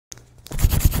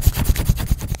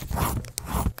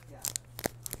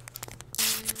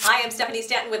Hi, I'm Stephanie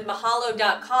Stanton with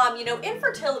Mahalo.com. You know,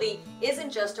 infertility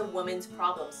isn't just a woman's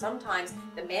problem. Sometimes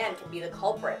the man can be the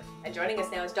culprit. And joining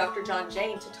us now is Dr. John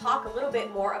Jane to talk a little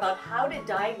bit more about how to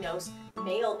diagnose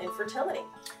male infertility.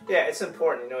 Yeah, it's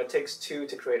important. You know, it takes two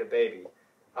to create a baby.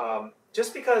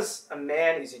 Just because a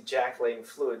man is ejaculating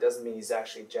fluid doesn't mean he's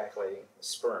actually ejaculating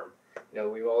sperm. You know,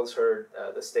 we've always heard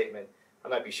the statement, I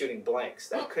might be shooting blanks.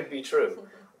 That could be true.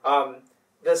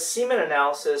 The semen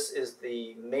analysis is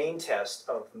the main test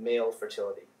of male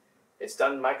fertility. It's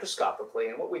done microscopically,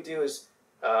 and what we do is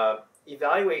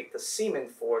evaluate the semen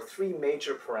for three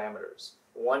major parameters.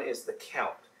 One is the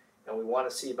count, and we want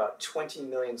to see about 20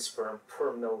 million sperm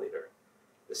per milliliter.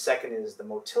 The second is the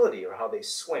motility, or how they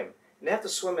swim. And they have to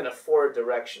swim in a forward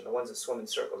direction. The ones that swim in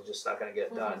circles are just not going to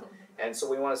get it done. And so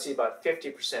we want to see about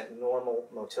 50% normal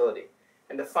motility.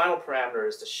 And the final parameter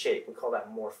is the shape. We call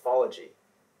that morphology.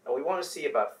 And we want to see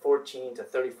about 14 to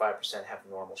 35% have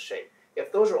normal shape.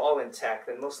 If those are all intact,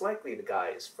 then most likely the guy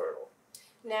is fertile.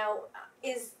 Now,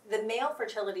 is the male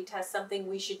fertility test something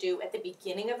we should do at the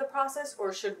beginning of the process,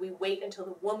 or should we wait until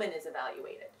the woman is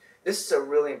evaluated? This is a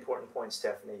really important point,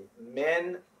 Stephanie.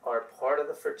 Men are part of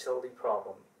the fertility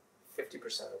problem 50%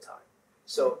 of the time.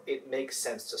 So it makes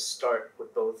sense to start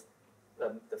with both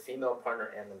the female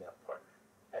partner and the male partner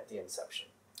at the inception.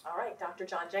 All right, Dr.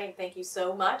 John Jane, thank you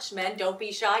so much. Men, don't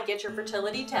be shy. Get your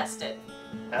fertility tested.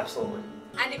 Absolutely.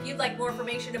 And if you'd like more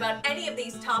information about any of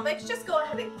these topics, just go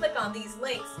ahead and click on these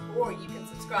links, or you can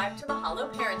subscribe to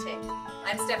Mahalo Parenting.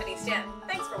 I'm Stephanie Stanton.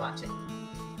 Thanks for watching.